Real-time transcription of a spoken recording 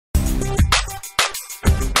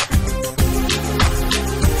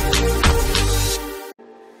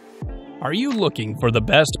Are you looking for the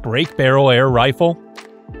best break barrel air rifle?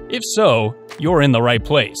 If so, you're in the right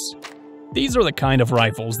place. These are the kind of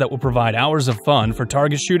rifles that will provide hours of fun for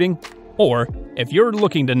target shooting, or if you're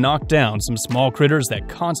looking to knock down some small critters that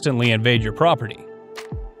constantly invade your property.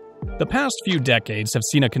 The past few decades have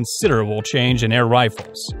seen a considerable change in air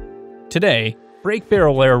rifles. Today, break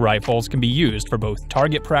barrel air rifles can be used for both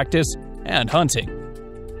target practice and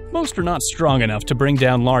hunting. Most are not strong enough to bring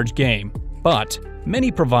down large game, but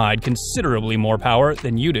many provide considerably more power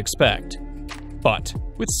than you'd expect. But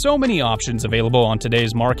with so many options available on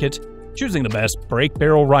today's market, choosing the best break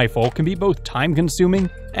barrel rifle can be both time-consuming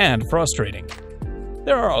and frustrating.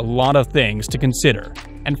 There are a lot of things to consider,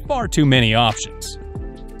 and far too many options.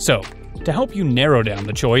 So, to help you narrow down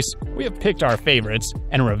the choice, we have picked our favorites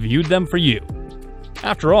and reviewed them for you.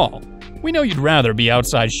 After all, we know you'd rather be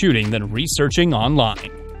outside shooting than researching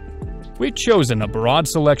online. We've chosen a broad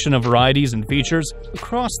selection of varieties and features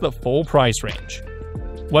across the full price range.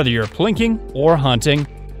 Whether you're plinking or hunting,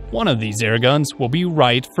 one of these air guns will be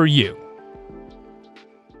right for you.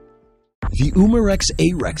 The Umarex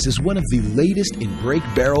ARex is one of the latest in break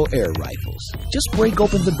barrel air rifles. Just break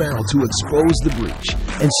open the barrel to expose the breech,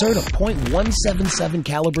 insert a .177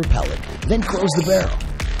 caliber pellet, then close the barrel.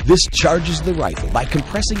 This charges the rifle by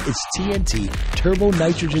compressing its TNT turbo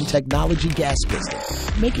nitrogen technology gas pistol,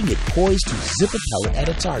 making it poised to zip a pellet at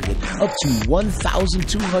a target up to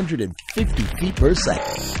 1,250 feet per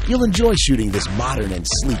second. You'll enjoy shooting this modern and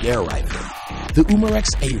sleek air rifle. The Umarex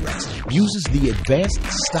ARex uses the advanced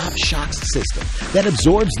stop shocks system that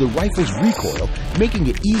absorbs the rifle's recoil, making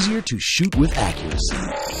it easier to shoot with accuracy.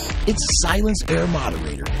 Its silence air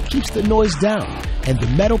moderator keeps the noise down, and the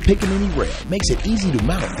metal pickaninny rail makes it easy to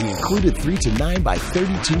mount the included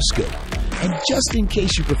 3-9x32 scope. And just in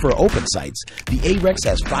case you prefer open sights, the ARex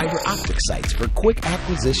has fiber optic sights for quick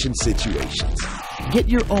acquisition situations. Get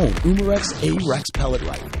your own Umarex ARex pellet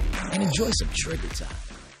rifle and enjoy some trigger time.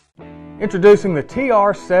 Introducing the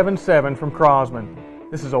TR77 from Crosman.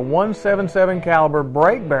 This is a .177 caliber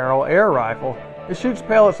break barrel air rifle that shoots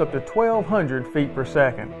pellets up to 1,200 feet per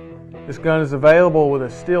second. This gun is available with a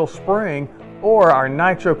steel spring or our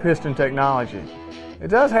nitro piston technology. It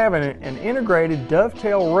does have an integrated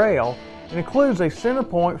dovetail rail and includes a center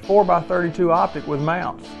point 4x32 optic with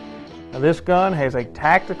mounts. Now, this gun has a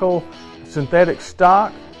tactical synthetic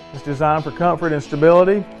stock. It's designed for comfort and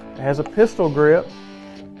stability. It has a pistol grip,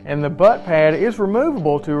 and the butt pad is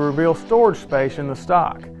removable to reveal storage space in the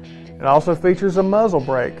stock. It also features a muzzle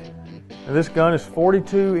brake. Now, this gun is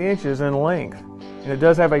 42 inches in length, and it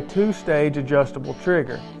does have a 2-stage adjustable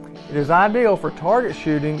trigger. It is ideal for target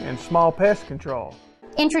shooting and small pest control.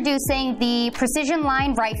 Introducing the Precision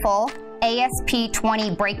Line Rifle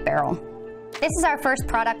ASP-20 break barrel. This is our first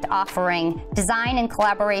product offering, designed in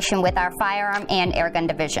collaboration with our firearm and airgun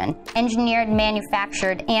division, engineered,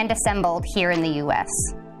 manufactured, and assembled here in the U.S.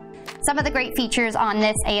 Some of the great features on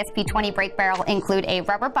this ASP-20 break barrel include a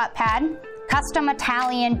rubber butt pad, custom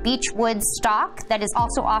Italian beechwood stock that is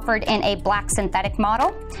also offered in a black synthetic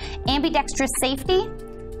model, ambidextrous safety,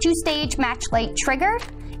 2-stage match light trigger,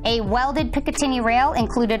 a welded Picatinny rail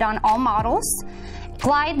included on all models,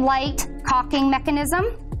 glide light cocking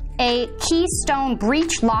mechanism, a keystone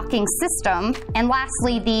breech locking system, and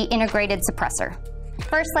lastly, the integrated suppressor.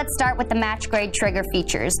 First, let's start with the match grade trigger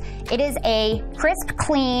features. It is a crisp,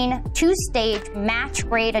 clean, 2-stage match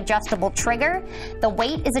grade adjustable trigger. The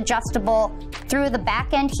weight is adjustable through the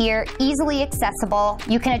back end here, easily accessible.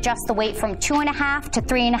 You can adjust the weight from 2.5 to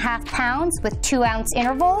 3.5 pounds with 2-ounce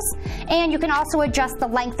intervals, and you can also adjust the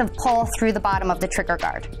length of pull through the bottom of the trigger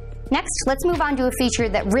guard. Next, let's move on to a feature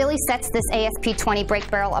that really sets this ASP-20 break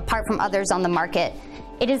barrel apart from others on the market.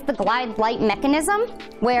 It is the glide light mechanism,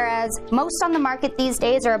 whereas most on the market these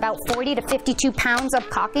days are about 40 to 52 pounds of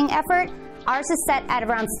cocking effort. Ours is set at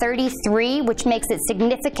around 33, which makes it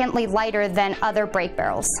significantly lighter than other break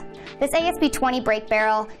barrels. This ASP-20 break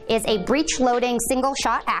barrel is a breech loading single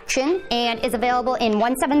shot action and is available in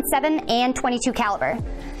 .177 and .22 caliber.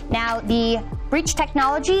 Now, the breech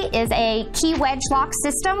technology is a key wedge lock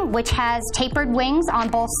system which has tapered wings on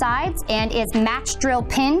both sides and is match drill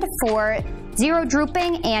pinned for zero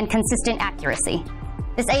drooping and consistent accuracy.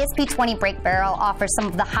 This ASP-20 break barrel offers some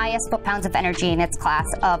of the highest foot-pounds of energy in its class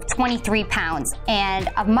of 23 pounds and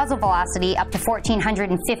a muzzle velocity up to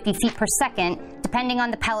 1,450 feet per second, depending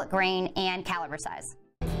on the pellet grain and caliber size.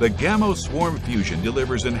 The Gamo Swarm Fusion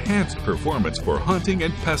delivers enhanced performance for hunting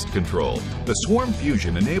and pest control. The Swarm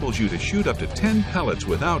Fusion enables you to shoot up to 10 pellets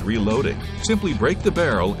without reloading. Simply break the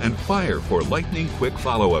barrel and fire for lightning-quick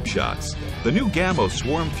follow-up shots. The new Gamo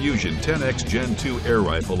Swarm Fusion 10X Gen 2 air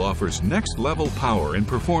rifle offers next-level power and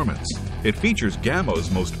performance. It features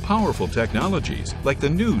Gamo's most powerful technologies, like the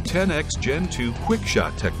new 10X Gen 2 Quick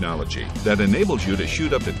Shot technology that enables you to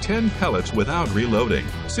shoot up to 10 pellets without reloading.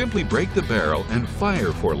 Simply break the barrel and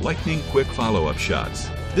fire for lightning-quick follow-up shots.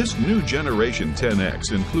 This new generation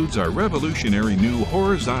 10X includes our revolutionary new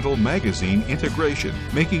horizontal magazine integration,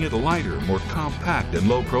 making it lighter, more compact, and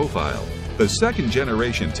low profile. The second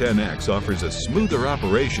generation 10X offers a smoother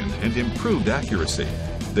operation and improved accuracy.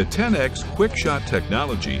 The 10X Quick Shot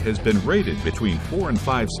technology has been rated between 4 and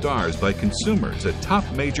 5 stars by consumers at top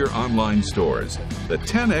major online stores. The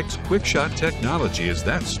 10X Quick Shot technology is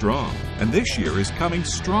that strong, and this year is coming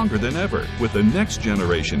stronger than ever with the next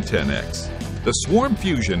generation 10X. The Swarm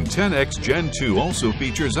Fusion 10X Gen 2 also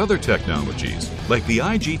features other technologies, like the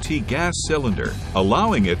IGT gas cylinder,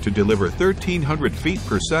 allowing it to deliver 1,300 feet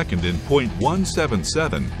per second in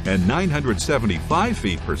 .177 and 975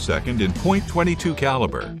 feet per second in .22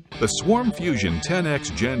 caliber. The Swarm Fusion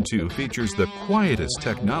 10X Gen 2 features the quietest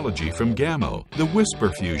technology from Gamo, the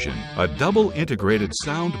Whisper Fusion, a double integrated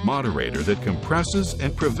sound moderator that compresses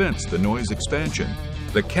and prevents the noise expansion.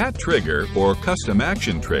 The CAT trigger, or custom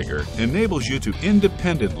action trigger, enables you to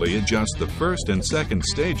independently adjust the first and second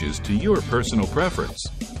stages to your personal preference.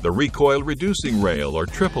 The recoil reducing rail, or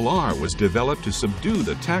RRR, was developed to subdue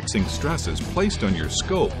the taxing stresses placed on your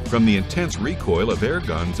scope from the intense recoil of air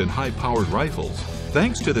guns and high-powered rifles.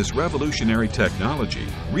 Thanks to this revolutionary technology,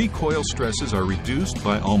 recoil stresses are reduced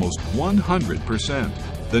by almost 100%.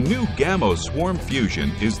 The new Gamo Swarm Fusion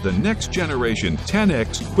is the next generation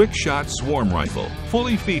 10X Quick Shot Swarm Rifle,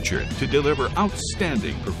 fully featured to deliver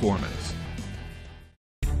outstanding performance.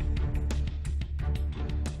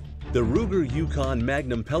 The Ruger Yukon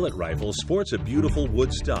Magnum pellet rifle sports a beautiful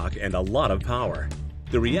wood stock and a lot of power.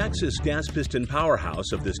 The Reaxis gas piston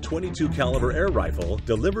powerhouse of this .22 caliber air rifle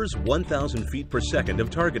delivers 1,000 feet per second of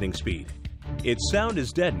targeting speed. Its sound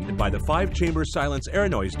is deadened by the 5-chamber silence air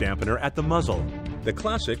noise dampener at the muzzle. The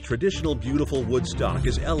classic, traditional, beautiful wood stock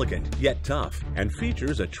is elegant, yet tough, and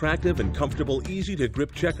features attractive and comfortable,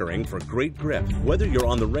 easy-to-grip checkering for great grip, whether you're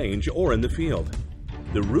on the range or in the field.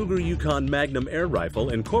 The Ruger Yukon Magnum air rifle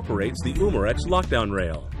incorporates the Umarex lockdown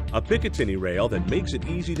rail, a Picatinny rail that makes it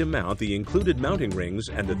easy to mount the included mounting rings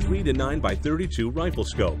and the 3 to 9x32 rifle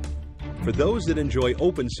scope. For those that enjoy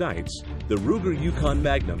open sights, the Ruger Yukon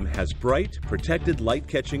Magnum has bright, protected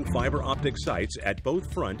light-catching fiber optic sights at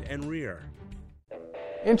both front and rear.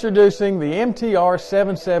 Introducing the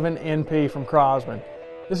MTR77NP from Crosman.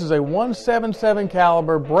 This is a .177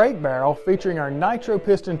 caliber break barrel featuring our nitro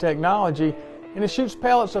piston technology, and it shoots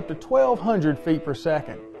pellets up to 1,200 feet per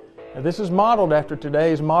second. Now, this is modeled after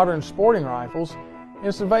today's modern sporting rifles, and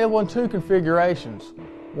it's available in 2 configurations.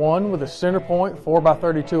 One with a center point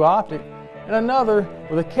 4x32 optic, and another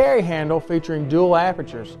with a carry handle featuring dual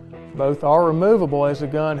apertures. Both are removable as the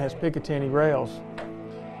gun has Picatinny rails.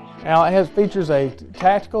 Now it features a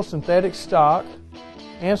tactical synthetic stock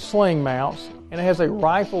and sling mounts, and it has a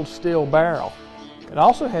rifled steel barrel. It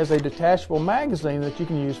also has a detachable magazine that you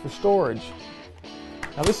can use for storage.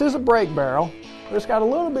 Now this is a break barrel, but it's got a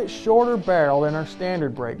little bit shorter barrel than our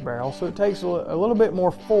standard break barrel, so it takes a little bit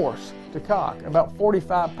more force to cock, about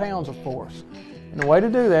 45 pounds of force. And the way to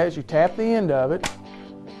do that is you tap the end of it,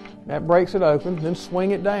 that breaks it open, then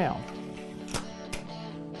swing it down.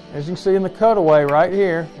 As you can see in the cutaway right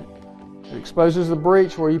here, it exposes the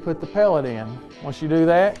breech where you put the pellet in. Once you do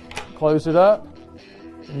that, close it up,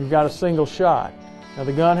 and you've got a single shot. Now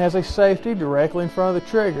the gun has a safety directly in front of the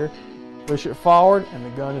trigger. Push it forward and the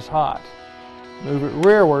gun is hot. Move it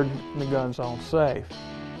rearward and the gun's on safe.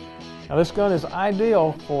 Now this gun is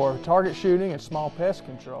ideal for target shooting and small pest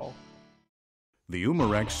control. The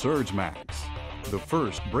Umarex SurgeMax, the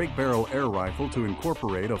first break barrel air rifle to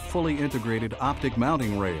incorporate a fully integrated optic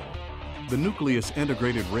mounting rail. The nucleus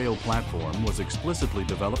integrated rail platform was explicitly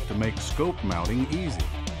developed to make scope mounting easy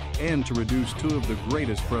and to reduce 2 of the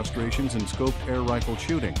greatest frustrations in scoped air rifle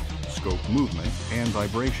shooting: scope movement and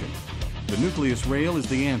vibration. The nucleus rail is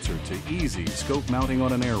the answer to easy scope mounting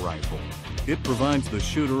on an air rifle. It provides the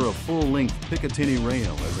shooter a full-length Picatinny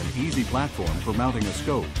rail as an easy platform for mounting a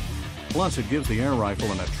scope. Plus, it gives the air rifle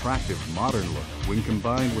an attractive modern look when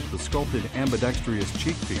combined with the sculpted ambidextrous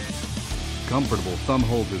cheek piece, comfortable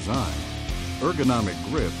thumbhole design, ergonomic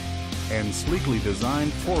grip, and sleekly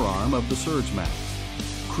designed forearm of the SurgeMax.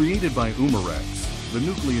 Created by Umarex, the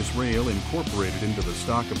nucleus rail incorporated into the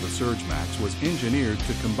stock of the SurgeMax was engineered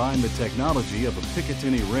to combine the technology of a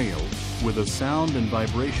Picatinny rail with a sound and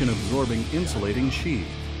vibration absorbing insulating sheath.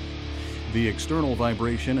 The external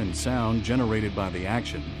vibration and sound generated by the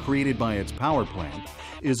action created by its power plant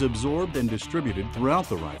is absorbed and distributed throughout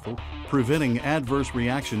the rifle, preventing adverse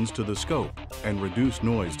reactions to the scope and reduced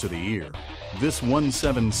noise to the ear. This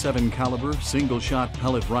 .177 caliber single-shot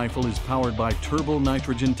pellet rifle is powered by turbo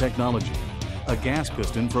nitrogen technology, a gas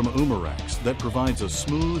piston from Umarex that provides a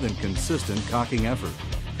smooth and consistent cocking effort.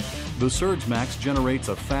 The SurgeMax generates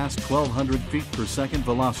a fast 1,200 feet per second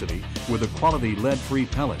velocity with a quality lead-free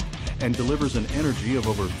pellet and delivers an energy of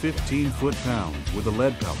over 15 foot-pounds with a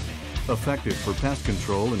lead pellet, effective for pest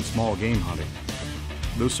control and small game hunting.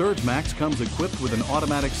 The SurgeMax comes equipped with an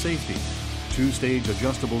automatic safety, 2-stage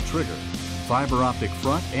adjustable trigger, fiber optic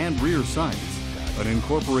front and rear sights, an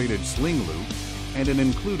incorporated sling loop, and an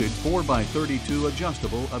included 4x32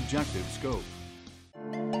 adjustable objective scope.